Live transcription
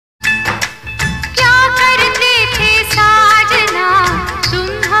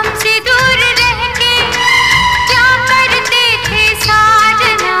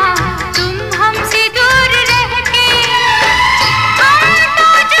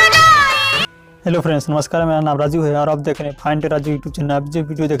Hello friends, नमस्कार। मेरा नाम राजू है और आप देख रहे हैं फाइंड राजू यूट्यूब चैनल। आप जो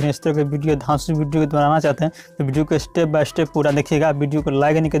वीडियो देख रहे हैं इस तरह के वीडियो धांसू वीडियो बनाना चाहते हैं तो वीडियो को स्टेप बाय स्टेप पूरा देखिएगा। वीडियो को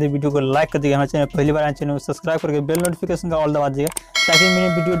लाइक नहीं कर दे, वीडियो को लाइक कर दीजिएगा। हमारे चैनल पहली बार आए चैनल को सब्सक्राइब करके बेल नोटिफिकेशन का ऑल दबा दीजिएगा ताकि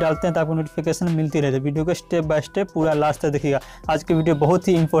मेरे वीडियो डालते हैं तो आपको नोटिफिकेशन मिलती रहे। वीडियो को स्टेप बाय स्टेप पूरा लास्ट तक देखिएगा। आज की वीडियो बहुत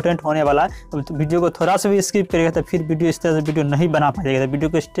ही इंपॉर्टेंट होने वाला है। तो वीडियो को थोड़ा सा भी स्किप करेगा तो फिर वीडियो इस तरह से वीडियो नहीं बना पाएगा। तो वीडियो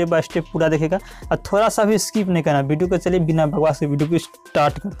को स्टेप बाय स्टेप पूरा देखिएगा और थोड़ा सा भी स्किप नहीं करना। वीडियो को चलिए बिना बकवास के वीडियो को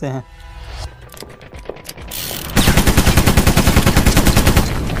स्टार्ट करते हैं।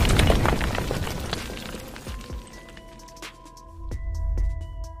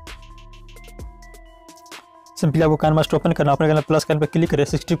 सिंपली आपको काइनमास्टर ओपन करना, ओपन करना प्लस पर क्लिक करें,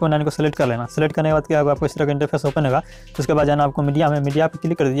 60.9 को सेलेक्ट कर लेना। सेलेक्ट करने के बाद क्या होगा, आपको इस तरह का इंटरफेस ओपन होगा। तो उसके बाद जाना आपको मीडिया में, मीडिया पे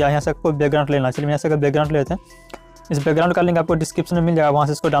क्लिक कर दिया। यहाँ से आपको बैकग्राउंड लेना। चलिए यहाँ से बैकग्राउंड लेते हैं। इस बैकग्राउंड का लिंक आपको डिस्क्रिप्शन में मिल जाएगा, वहाँ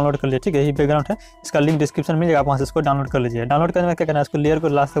से इसको डाउनलोड कर लीजिए। ठीक है, ये बैकग्राउंड है, इसका लिंक डिस्क्रिप्शन में मिल जाएगा, वहाँ से इसको डाउनलोड कर लीजिए। डाउनलोड करने में क्या करना है, इसको लेयर को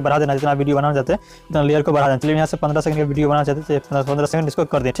लास्ट तक बढ़ा देना। जितना वीडियो बनाना चाहते हैं उतना लेयर को बढ़ा देना। चलिए यहाँ से 15 सेकंड का वीडियो बनाना चाहते हैं तो 15 सेकंड इसको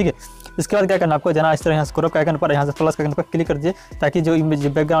कर दें। ठीक है, इसके बाद क्या करना, आपको जाना इस तरह यहाँ क्रॉप का आइकन पर, यहाँ से प्लस का आइकन पर क्लिक कर दीजिए ताकि जो इमेज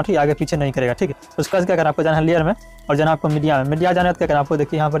बैकग्राउंड है आगे पीछे नहीं करेगा। ठीक है, उसके बाद क्या करना, आपको जाना है लेयर में और जाना आपको मीडिया में। मीडिया जाने क्या करना, आपको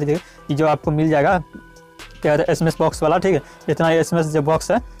देखिए यहाँ पर देखिए जो आपको मिल जाएगा क्या कहते हैं SMS बॉक्स वाला। ठीक है, इतना SMS जो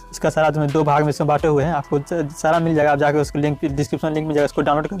बॉक्स है इसका सारा तुम्हें 2 भाग में इसमें बांटे हुए हैं, आपको सारा मिल जाएगा। आप जाकर उसको लिंक डिस्क्रिप्शन लिंक मिल जाएगा, उसको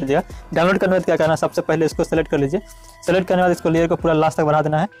डाउनलोड कर लीजिएगा। डाउनलोड करने के बाद क्या करना, सबसे पहले इसको सेलेक्ट कर लीजिए। सेलेक्ट करने के बाद इसको लेयर को पूरा लास्ट तक बढ़ा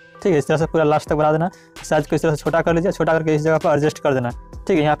देना है। ठीक है, इस तरह से पूरा लास्ट तक बढ़ा देना। साइज को इस तरह से छोटा कर लीजिए, छोटा करके इस जगह पर एडजस्ट कर देना है।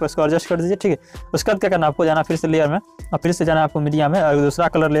 ठीक है, यहाँ पर इसको एडजस्ट कर दीजिए। ठीक है, उसके बाद क्या करना, आपको जाना फिर से लेयर में और फिर से जाना आपको मीडिया में और दूसरा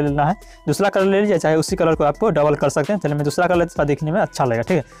कलर ले लेना है। दूसरा कलर ले लीजिए, चाहे उसी कलर को आपको डबल कर सकते हैं। चलिए मैं दूसरा कलर थोड़ा देखने में अच्छा लगेगा।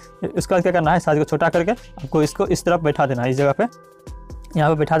 ठीक है, उसके बाद क्या करना है, साइज को छोटा करके आपको इसको इस तरफ बैठा देना है, इस जगह पे यहाँ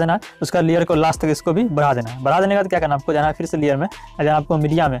पे बैठा देना है। उसका लेयर को लास्ट तक इसको भी बढ़ा देना है। बढ़ा देने के बाद क्या करना, आपको जाना है फिर से लेयर में, जाना आपको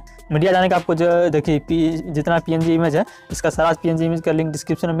मीडिया में। मीडिया जाने का आपको जो देखिए जितना PNG इमेज है इसका सारा PNG इमेज का लिंक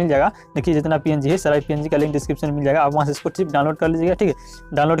डिस्क्रिप्शन में मिल जाएगा। देखिए जितना PNG है सारा PNG का लिंक डिस्क्रिप्शन में मिल जाएगा। आप वहाँ से इसको टिप डाउनलोड कर लीजिएगा। ठीक है,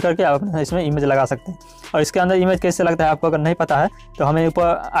 डाउनलोड करके आप अपने इसमें इमेज लगा सकते हैं। और इसके अंदर इमेज कैसे लगता है आपको अगर नहीं पता है तो हमें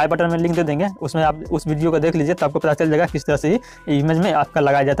ऊपर आई बटन में लिंक दे देंगे, उसमें आप उस वीडियो को देख लीजिए तो आपको पता चल जाएगा किस तरह से इमेज में आपका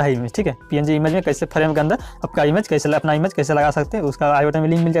लगाया जाता है इमेज। ठीक है, PNG इमेज में कैसे फ्रेम के अंदर आपका इमेज कैसे अपना इमेज कैसे लगा सकते हैं, उसका आई बटन में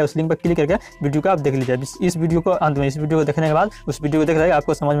लिंक मिल जाएगा। उस लिंक पर क्लिक करके वीडियो को आप देख लीजिए। इस वीडियो को अंत में, इस वीडियो को देखने के बाद उस वीडियो को देख रहे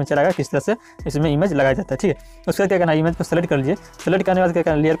आपको समझ में चलेगा किस तरह से इसमें इमेज लगाया जाता है। ठीक है, उसके बाद क्या करना, इमेज को सेलेक्ट कर लीजिए। सेलेक्ट करने के बाद क्या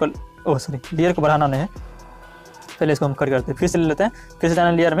करना, लेयर को बढ़ाना नहीं है, पहले इसको हम कट करते हैं। फिर से ले लेते हैं, फिर से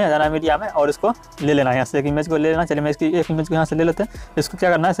जाना लेयर में, जाना मीडिया में और इसको ले लेना है। यहाँ से एक इमेज को ले लेना। चलिए मैं इसकी एक इमेज को यहाँ से ले लेते हैं। इसको क्या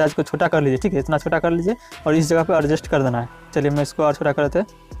करना है, साइज को छोटा कर लीजिए। ठीक है, इतना छोटा कर लीजिए और इस जगह पर एडजस्ट कर देना है। चलिए मैं इसको और छोटा कर देते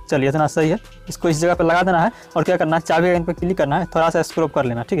हैं। चलिए इतना सही है, इसको इस जगह पर लगा देना है और क्या करना है, चाबी आइकन पर क्लिक करना है, थोड़ा सा स्क्रॉप कर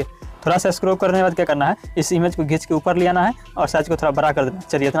लेना। ठीक है, थोड़ा सा स्क्रॉप करने के बाद क्या करना है, इस इमेज को खींच के ऊपर ले आना है और साइज को थोड़ा बड़ा कर देना है।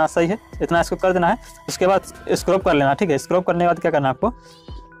 चलिए इतना सही है, इतना इसको कर देना है। उसके बाद स्क्रॉप कर लेना। ठीक है, स्क्रॉप करने के बाद क्या करना है, आपको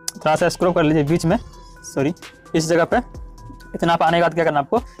थोड़ा सा स्क्रॉप कर लीजिए बीच में, सॉरी इस जगह पे। इतना पाने के बाद क्या करना,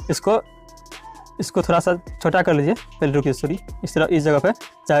 आपको इसको थोड़ा सा छोटा कर लीजिए। पहले रुकिए, सॉरी इस तरह इस जगह पे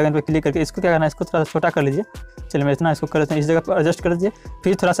चार पे क्लिक करके इसको क्या करना है, इसको थोड़ा सा छोटा कर लीजिए। चलिए मैं इतना इसको कर लेते हैं, इस जगह पर एडजस्ट कर दीजिए।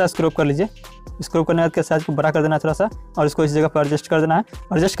 फिर थोड़ा सा स्क्रॉप कर लीजिए। स्क्रॉप करने के बाद साइज को बड़ा कर देना है थोड़ा सा और इसको इस जगह पर एडजस्ट कर देना है।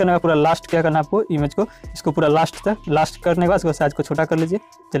 एडजस्ट करने का पूरा लास्ट क्या करना है, आपको इमेज को इसको पूरा लास्ट तक लास्ट करने के बाद इसको साइज को छोटा कर लीजिए।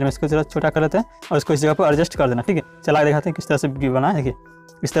 चलिए मैं इसको थोड़ा छोटा कर लेते हैं और इसको इस जगह पर एडजस्ट कर देना। ठीक है, चला दिखाते हैं किस तरह से वीडियो बना है। देखिए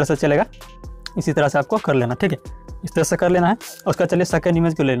इस तरह से चलेगा, इसी तरह से आपको कर लेना। ठीक है, इस तरह से कर लेना है। उसका चलिए सेकंड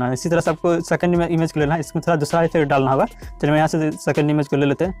इमेज को लेना है, इसी तरह से आपको सेकंड इमेज को लेना है। इसमें थोड़ा दूसरा इफेक्ट डालना होगा। चलिए मैं यहाँ से सेकंड इमेज को ले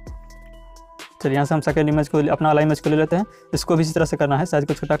लेते हैं। चलिए यहाँ से हम सेकंड इमेज को अपना वाला इमेज को ले लेते हैं। इसको भी इसी तरह से करना है, साइज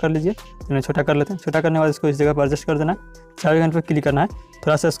को छोटा कर लीजिए। चलिए छोटा कर लेते हैं। छोटा करने के बाद इसको इस जगह पर एडजस्ट कर देना है। चाबी आइकन पर क्लिक करना है,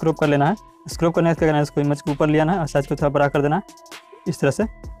 थोड़ा सा स्क्रॉप कर लेना है। स्क्रॉप करने के बाद क्या करना है, इसको इमेज को ऊपर ले आना है और साइज को थोड़ा बड़ा कर देना है। इस तरह से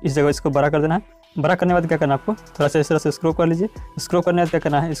इस जगह इसको बड़ा कर देना है। बड़ा करने के बाद क्या करना है, आपको थोड़ा सा इस तरह से स्क्रॉप कर लीजिए। स्क्रॉप करने के बाद क्या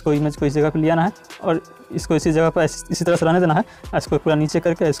करना है, इसको इमेज को इस जगह पे ले आना है और इसको इसी जगह पर इसी तरह से रहने देना है। इसको पूरा नीचे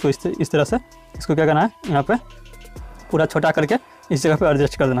करके इसको इस तरह से इसको क्या करना है, यहाँ पे पूरा छोटा करके इस जगह पे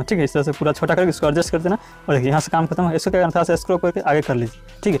एडजस्ट कर देना। ठीक है, इस तरह से पूरा छोटा करके इसको एडजस्ट कर देना और देखिए यहाँ से काम खत्म है। इसको क्या करना, थोड़ा सा स्क्रॉप करके आगे कर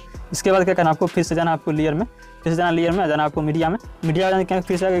लीजिए। ठीक है, इसके बाद क्या करना, आपको फिर से जाना आपको लेयर में, फिर से जाना लेयर में, जाना आपको मीडिया में। मीडिया जाने के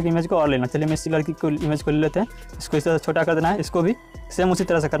फिर से एक इमेज को और लेना। चलिए मैं इस लड़की को इमेज को ले लेते हैं। इसको इस तरह से छोटा कर देना है। इसको भी सेम उसी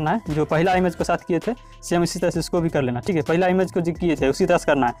तरह से करना है, जो पहला इमेज को साथ किए थे सेम इसी तरह से इसको भी कर लेना। ठीक है, पहला इमेज को जो किए थे उसी तरह से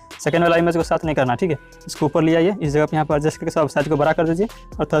करना है, सेकंड वाला इमेज को साथ नहीं करना। ठीक है, इसको ऊपर ले आइए, इस जगह पर यहाँ पर एडजस्ट करके सब साइज को बड़ा कर दीजिए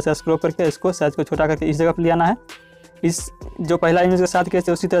और थोड़ा सा स्क्रॉप करके इसको साइज को छोटा करके इस जगह पर ले आना है। इस जो पहला इमेज के साथ किए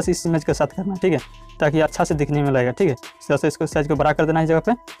थे उसी तरह से इस इमेज के साथ करना, ठीक है, ताकि अच्छा से दिखने में लगेगा, ठीक है। इस तरह से इसको साइज को बड़ा कर देना है, इस जगह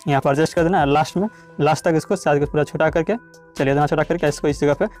पे यहाँ पर एडजस्ट कर देना है, लास्ट तक इसको साइज को पूरा छोटा करके, चलिए इतना छोटा करके इसको इस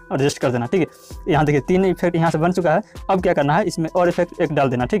जगह पे एडजस्ट कर देना, ठीक है। यहाँ देखिए 3 इफेक्ट यहाँ से बन चुका है। अब क्या करना है, इसमें और इफेक्ट एक डाल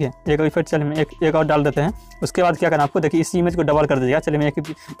देना, ठीक है, एक इफेक्ट चलिए एक और डाल देते हैं। उसके बाद क्या करना आपको, देखिए इस इमेज को डबल कर दीजिएगा। चलिए मैं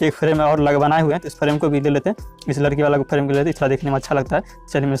एक फ्रेम और बनाए हुए हैं, तो इस फ्रेम को भी ले लेते हैं, इस लड़की वाला फ्रेम को ले लेते हैं, थोड़ा देखने में अच्छा लगता है।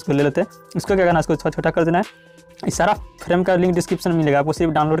 चलिए मैं इसको ले लेते हैं। इसको क्या करना है, इसको थोड़ा छोटा कर देना है। इस सारा फ्रेम का लिंक डिस्क्रिप्शन में मिलेगा, आपको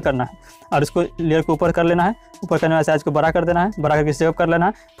सिर्फ डाउनलोड करना है और इसको लेयर को ऊपर कर लेना है। ऊपर करने वाले साइज को बड़ा कर देना है, बड़ा करके इस जगह कर लेना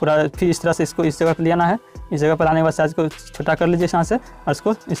है पूरा। फिर इस तरह से इसको इस जगह पर लेना है, इस जगह पर लाने के बाद साइज को छोटा कर लीजिए यहाँ से, और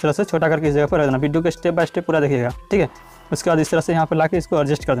इसको इस तरह से छोटा करके इस जगह पर रख देना। वीडियो को स्टेप बाय स्टेप पूरा देखिएगा, ठीक है। उसके बाद इस तरह से यहाँ पर लाके इसको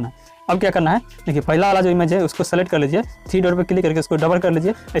एडजस्ट कर देना। अब क्या करना है, देखिए पहला वाला जो इमेज है उसको सेलेक्ट कर लीजिए, 3 डॉट पर क्लिक करके इसको डबल कर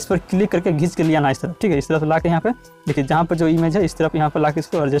लीजिए, इस पर क्लिक करके घींच के लिया ना इस तरफ, ठीक है। इस तरफ ला के यहाँ पे देखिए जहाँ पर जो इमेज है इस तरफ यहाँ पर ला के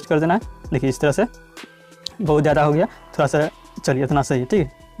इसको एडजस्ट कर देना है। देखिए इस तरह से बहुत ज़्यादा हो गया, थोड़ा सा चलिए इतना सही है, ठीक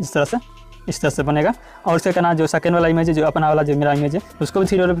है। इस तरह से बनेगा। और उसके करना जो सेकंड वाला इमेज है, जो अपना वाला जो मेरा इमेज है, उसको भी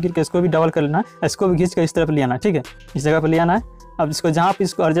 3 डॉट पर क्लिक करके इसको भी डबल कर लेना है, इसको भी घींच कर इस तरफ ले आना है, ठीक है। इस जगह पर ले आना है। अब इसको जहाँ पे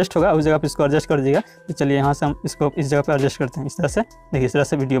इसको एडजस्ट होगा उस जगह पे इसको एडजस्ट कर दीजिएगा। तो चलिए यहाँ से हम इसको इस जगह पे एडजस्ट करते हैं, इस तरह से देखिए इस तरह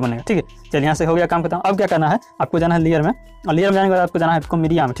से वीडियो बनेगा, ठीक है। चलिए यहाँ से हो गया काम करता हूँ। अब क्या करना है, आपको जाना है लेयर में, और लेयर में जाने के बाद आपको जाना है आपको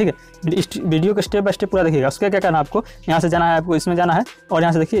मीडिया में, ठीक है। वीडियो को स्टेप बाय स्टेप पूरा देखिएगा। उसका क्या करना है, आपको यहाँ से जाना है, आपको इसमें जाना है, और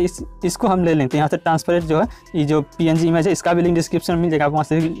यहाँ से देखिए इसको हम ले लेते हैं। यहाँ से ट्रांसपेरेंट जो है ये जो PNG इमेज है, इसका भी लिंक डिस्क्रिप्शन में मिल जाएगा, आप वहाँ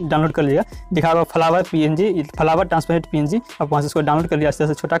से डाउनलोड कर लीजिएगा। दिखा हुआ flower PNG, flower transparent PNG, आप वहाँ से इसको डाउनलोड कर लिया। इस तरह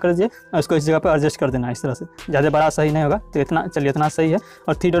से छोटा कर दीजिए और इसको इस जगह पर एडजस्ट कर देना, इस तरह से ज़्यादा बड़ा सही नहीं होगा, तो इतना चलिए इतना सही है।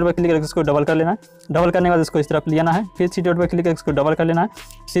 और 3 डॉट पर क्लिक करके इसको डबल कर लेना है। डबल करने के बाद इसको इस तरफ लेना है, फिर 3 डॉट पर क्लिक करके इसको डबल कर लेना है,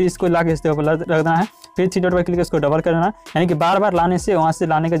 फिर इसको ला के इस जगह पर रख देना है, फिर 3 डॉट पर क्लिक करके इसको डबल कर लेना है। यानी कि बार बार लाने से वहाँ से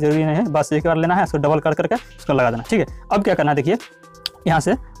लाने का जरूरी नहीं है, बस एक बार लेना है, इसको डबल कर करके इसको लगा देना, ठीक है। अब क्या करना है, देखिए यहाँ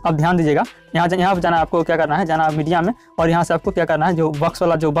से अब ध्यान दीजिएगा, यहाँ पर जाना है, आपको क्या करना है, जाना मीडिया में, और यहाँ से आपको क्या करना है, जो बॉक्स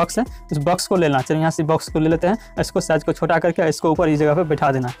वाला जो बॉक्स है उस बॉक्स को लेना। चलिए यहाँ से बॉक्स को ले लेते हैं, इसको साइज को छोटा करके इसको ऊपर इस जगह पर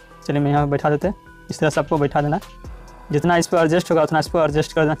बैठा देना। चलिए मैं यहाँ पर बैठा देते हैं, इस तरह से आपको बैठा देना, जितना इस पर एडजस्ट होगा उतना इस पर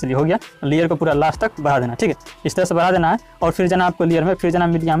एडजस्ट कर देना। चलिए हो गया। लेयर को पूरा लास्ट तक बढ़ा देना, ठीक है, इस तरह से बढ़ा देना है। और फिर जाना आपको लेयर में, फिर जाना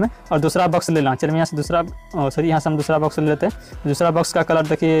मीडिया में, और दूसरा बॉक्स ले लेना। चलिए यहाँ से यहाँ से हम दूसरा बॉक्स ले लेते हैं। दूसरा बॉक्स का कलर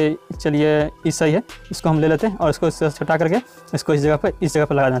देखिए, चलिए इस सही है, इसको हम ले लेते हैं और इसको छोटा करके इसको इस जगह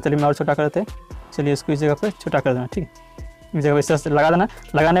पर लगा देना। चलिए मैं और छोटा कर देते हैं, चलिए इसको इस जगह पर छोटा कर देना, ठीक है, इस जगह इस तरह से लगा देना।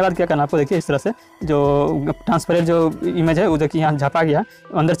 लगाने के बाद क्या करना आपको, देखिए इस तरह से जो ट्रांसपेरेंट जो इमेज है वो देखिए यहाँ झापा गया,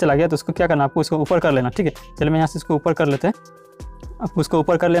 अंदर चला गया, तो उसको क्या करना आपको, इसको ऊपर कर लेना, ठीक है। चलिए मैं यहाँ से इसको ऊपर कर लेते हैं, आपको उसको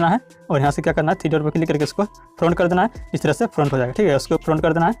ऊपर कर लेना है, और यहाँ से क्या करना है, 3 डॉट पर क्लिक करके इसको फ्रंट कर देना है, इस तरह से फ्रंट हो जाएगा, ठीक है। उसको फ्रंट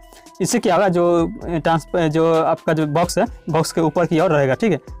कर देना है। इससे क्या होगा, जो आपका जो बॉक्स है, बॉक्स के ऊपर की ओर रहेगा,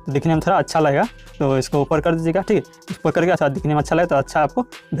 ठीक है, तो दिखने में थोड़ा अच्छा लगेगा। तो इसको ऊपर कर दीजिएगा, ठीक है, ऊपर करके अच्छा दिखने में अच्छा लगेगा, तो अच्छा आपको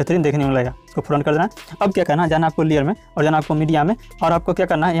बेहतरीन देखने में लगेगा। इसको फ्रंट कर देना है। अब क्या करना है, जाना आपको लेयर में और जाना आपको मीडिया में, और आपको क्या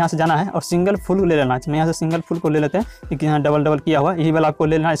करना है, यहाँ से जाना है और सिंगल फुल ले लेना है। मैं यहाँ से सिंगल फुल को ले लेते हैं, क्योंकि यहाँ डबल किया हुआ यही वाला आपको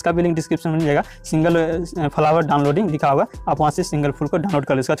ले लेना है। इसका भी लिंक डिस्क्रिप्शन में मिल जाएगा, सिंगल फ्लावर डाउनलोडिंग लिखा होगा, आप वहाँ से सिंगल फुल को डाउनलोड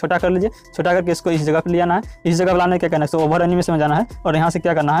कर लीजिए। इसका छोटा कर लीजिए, छोटा करके इसको इस जगह पर ले आना है। इस जगह पर लाने क्या करना है, तो ओवर एनिमेशन में जाना है, और यहाँ से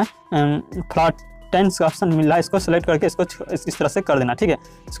क्या करना है, फ्लैट टेंस का ऑप्शन मिल रहा है, इसको सेलेक्ट करके इसको इस तरह से कर देना, ठीक है।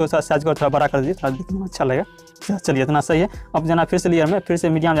 इसको साइज को थोड़ा बड़ा कर दीजिए, थोड़ा दिखने में अच्छा लगेगा। चलिए इतना सही है। अब जाना फिर से लेयर में, फिर से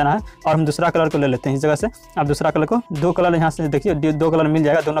मीडियम जाना है, और हम दूसरा कलर को ले लेते हैं। इस जगह से आप दूसरा कलर को, 2 कलर यहाँ से देखिए, 2 कलर मिल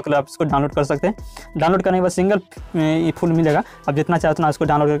जाएगा, दोनों कलर आप इसको डाउनलोड कर सकते हैं। डाउनलोड करने के बाद सिंगल फुल मिल जाएगा, आप जितना चाहे उतना इसको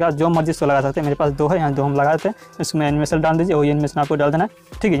डाउनलोड करके जो मर्जी इसको लगा सकते हैं। मेरे पास 2 है, यहाँ 2 हम लगा देते हैं। इसमें एनिमेशन डाल दीजिए, वही एनिमेशन आपको डाल देना है,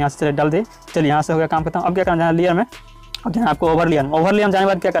 ठीक है। यहाँ से डाल दिए, चलिए यहाँ से हो गया काम करता हूँ। अब क्या करना है, लेयर में, अब जाना आपको ओवर लेयर में जाने के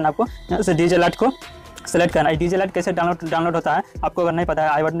बाद क्या करना है, आपको यहाँ से DJ लाइट को सेलेक्ट करना है। DJ लाइट कैसे डाउनलोड होता है, आपको अगर नहीं पता है,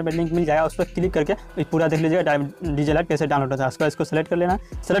 आई बटन पे लिंक मिल जाएगा, उस पर क्लिक करके पूरा देख लीजिएगा DJ लाइट कैसे डाउनलोड होता है। उसको इसको सेलेक्ट कर लेना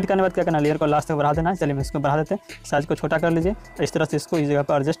है। सेलेक्ट करने के बाद क्या करना है, लेयर को लास्ट तक बढ़ा देना है। चलिए मैं इसको बढ़ा देते हैं, साइज को छोटा कर लीजिए, इस तरह से इसको इस जगह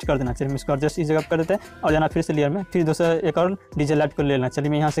पर एडजस्ट कर देना। चलिए इसको एडजस्ट इस जगह पर कर देते हैं, और जाना फिर से लेयर में, फिर दूसरा एक और DJ लाइट को ले लेना।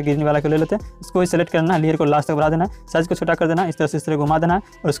 चलिए मैं यहाँ से ग्रीन वाला को ले लेते हैं, इसको सेलेक्ट करना है, लेयर को लास्ट तक बढ़ा देना है, साइज को छोटा कर देना, इस तरह से इस तरह घुमा देना है,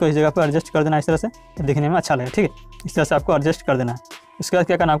 और उसको इस जगह पर एडजस्ट कर देना, इस तरह से दिखने में अच्छा लगे, ठीक है। इस तरह से आपको एडजस्ट कर देना है। इसके बाद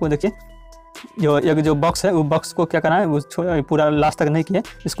क्या करना है आपको, देखिए जो बॉक्स है, वो बॉक्स को क्या करना है, वो पूरा लास्ट तक नहीं किया,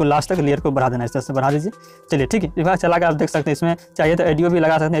 इसको लास्ट तक लेयर को बढ़ा देना है, इस तरह से बढ़ा दीजिए। चलिए ठीक है, इस चला के आप देख सकते हैं। इसमें चाहिए तो एडियो भी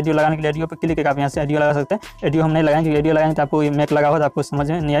लगा सकते हैं, एडियो लगाने के लिए एडियो पर क्लिक करके आप यहाँ से एडियो लगा सकते हैं। एडियो हम नहीं लगाएंगे, एडियो लगाएंगे तो आपको मैक लगा हुआ तो आपको समझ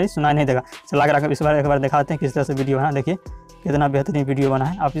में नहीं आई, सुनाई नहीं देगा। चला कर इस बार एक बार दिखाते हैं किस तरह से वीडियो बना। देखिए कितना बेहतरीन वीडियो बना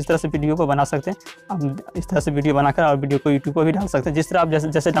है। आप इस तरह से वीडियो को बना सकते हैं, आप इस तरह से वीडियो बनाकर और वीडियो को यूट्यूब पर भी डाल सकते हैं, जिस तरह आप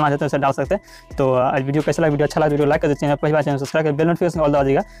जैसे डालना चाहते हैं वैसे डाल सकते हैं। तो आज वीडियो कैसा लगा, वीडियो अच्छा लगा वीडियो लाइक कर दीजिए, चैनल पहली बार चैनल सब्सक्राइब कर बेल नोटिफिकेशन ऑल दबा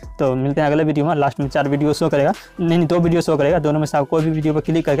दीजिएगा। तो मिलते हैं अगले वीडियो में। लास्ट में 4 वीडियो शो करेगा, नहीं 2 वीडियो शो करेगा, दोनों में से आप कोई भी वीडियो पर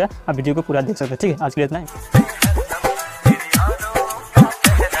क्लिक करके आप वीडियो को पूरा देख सकते हैं। ठीक है, आज के लिए इतना ही।